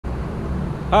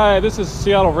Hi, this is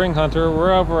Seattle Ring Hunter.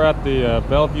 We're over at the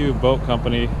Bellevue Boat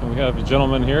Company, and we have a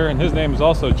gentleman here, and his name is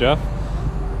also Jeff.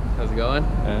 How's it going?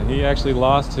 And he actually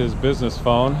lost his business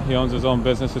phone. He owns his own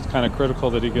business. It's kind of critical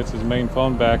that he gets his main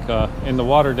phone back in the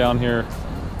water down here,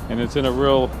 and it's in a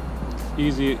real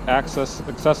easy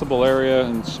accessible area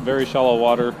and very shallow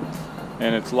water,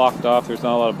 and it's locked off. There's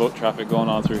not a lot of boat traffic going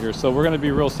on through here, so we're going to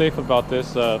be real safe about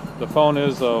this. The phone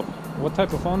is what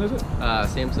type of phone is it?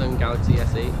 Samsung Galaxy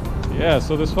S8. Yeah,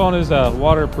 so this phone is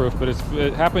waterproof, but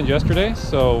it happened yesterday,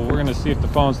 so we're going to see if the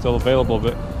phone's still available.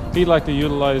 But he'd like to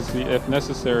utilize, if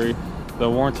necessary, the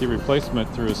warranty replacement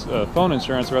through his phone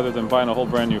insurance rather than buying a whole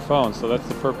brand new phone. So that's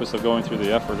the purpose of going through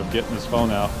the effort of getting this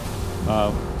phone out.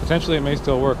 Potentially it may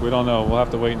still work, we don't know. We'll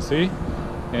have to wait and see,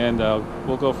 and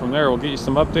we'll go from there. We'll get you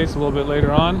some updates a little bit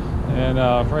later on, and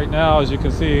right now, as you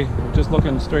can see, we're just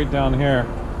looking straight down here.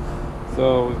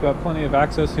 So we've got plenty of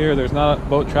access here. There's not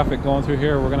boat traffic going through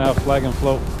here. We're going to have flag and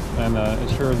float and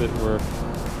ensure that we're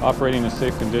operating in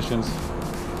safe conditions.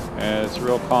 And it's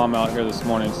real calm out here this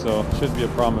morning, so it shouldn't be a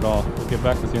problem at all. We'll get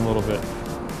back with you in a little bit.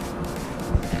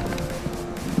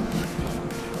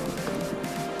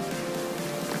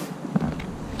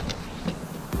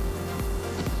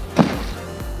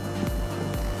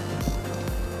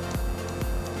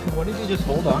 Why did you just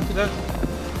hold on to that?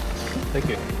 Thank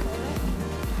you.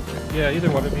 Yeah,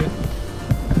 either one of you.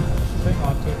 Hang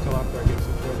on to it until after I get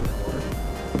situated in the water.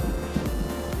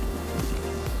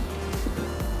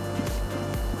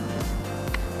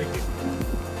 Thank you.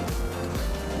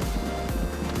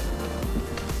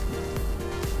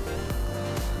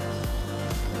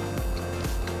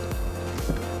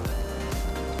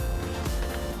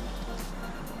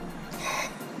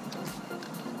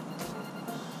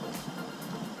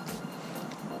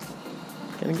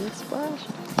 Gonna get splashed.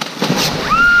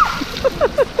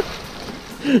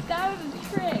 That was a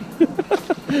trick.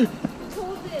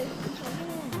 Hold this.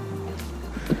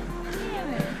 Damn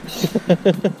it.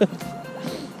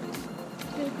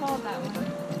 Good call that one.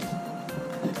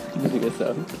 Did you get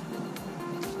some?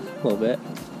 A little bit.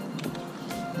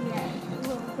 Yeah, a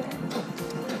little bit.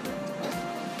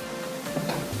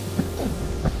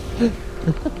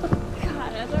 God,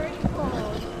 that's already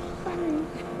cold. Sorry.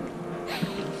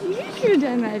 You could have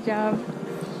done that job.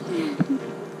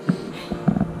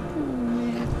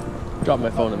 Dropped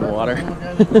my phone in the water. You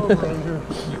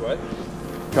what?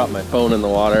 Dropped my phone in the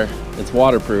water. It's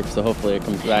waterproof, so hopefully it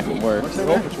comes back and works. I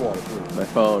hope it's waterproof. My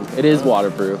phone. It is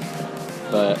waterproof,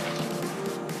 but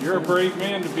You're a brave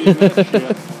man to be in that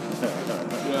shit.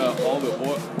 Yeah, all the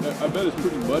oil. I bet it's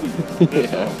pretty muddy.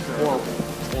 yeah. Horrible.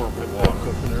 Horrible water.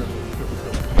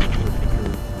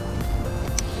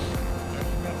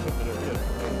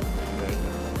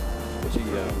 What's she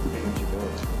doing?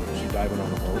 Is she diving on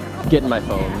the boat? Getting my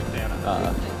phone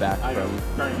back from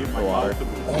the water.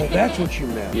 Oh, that's what you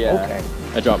meant. Yeah. Okay.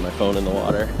 I dropped my phone in the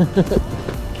water.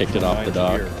 Kicked it off the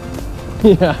dock.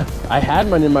 Yeah. I had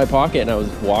mine in my pocket and I was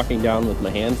walking down with my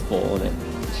hands full and it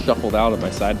shuffled out of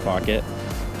my side pocket,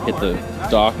 hit the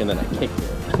dock, and then I kicked it.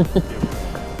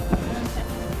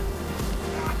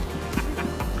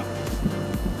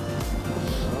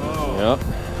 Yep.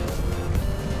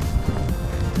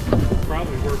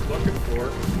 Probably worth looking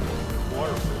for.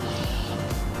 Waterproof.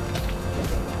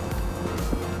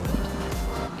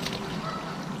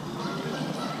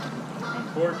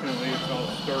 Unfortunately, it's all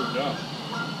stirred up.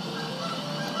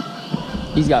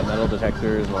 He's got metal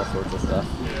detectors and all sorts of stuff.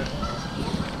 Yeah.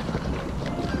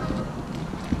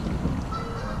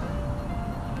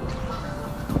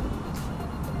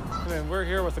 And we're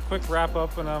here with a quick wrap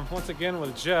up, and I'm once again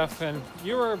with Jeff. And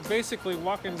you were basically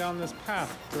walking down this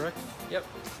path, correct? Yep.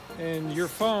 And your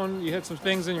phone, you had some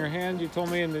things in your hand. You told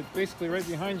me, and basically right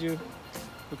behind you,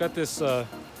 we've got this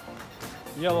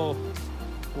yellow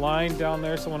line down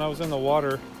there. So when I was in the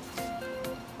water,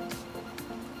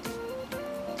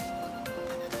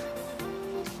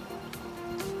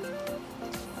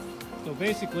 so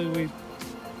basically we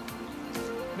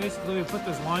put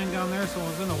this line down there. So when I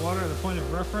was in the water at a point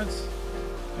of reference,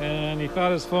 and he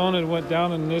thought his phone and went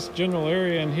down in this general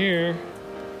area in here.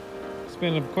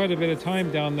 Spent quite a bit of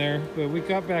time down there, but we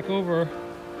got back over,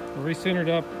 recentered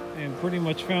up, and pretty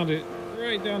much found it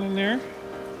right down in there.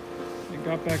 It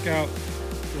got back out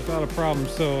without a problem.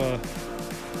 So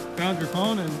found your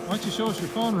phone, and why don't you show us your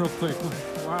phone real quick?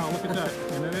 Wow, look at that.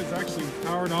 And it is actually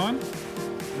powered on.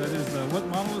 That is what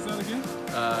model is that again?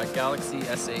 Galaxy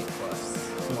S8 Plus.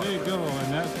 So there you go,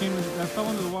 and that fell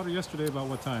into the water yesterday about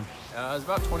what time? It was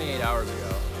about 28 hours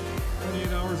ago.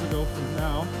 28 hours ago from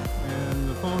now, and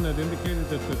the phone had indicated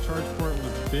that the charge port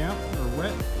was damp or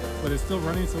wet, but it's still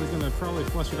running, so he's going to probably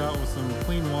flush it out with some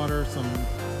clean water, some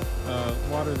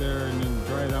water there, and then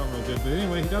dry it good. But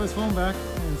anyway, he got his phone back,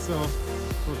 and so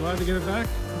we're glad to get it back.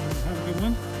 Have a good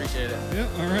one. Appreciate it. Yeah,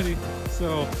 alrighty.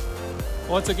 So,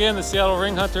 once again, the Seattle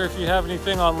Ring Hunter. If you have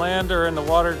anything on land or in the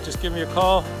water, just give me a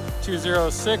call,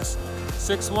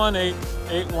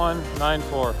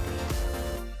 206-618-8194.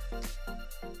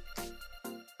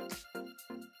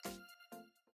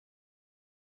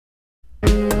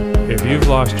 If you've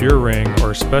lost your ring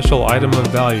or special item of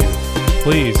value,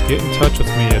 please get in touch with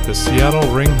me at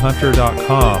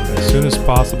theseattleringhunter.com as soon as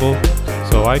possible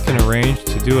so I can arrange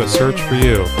to do a search for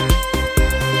you.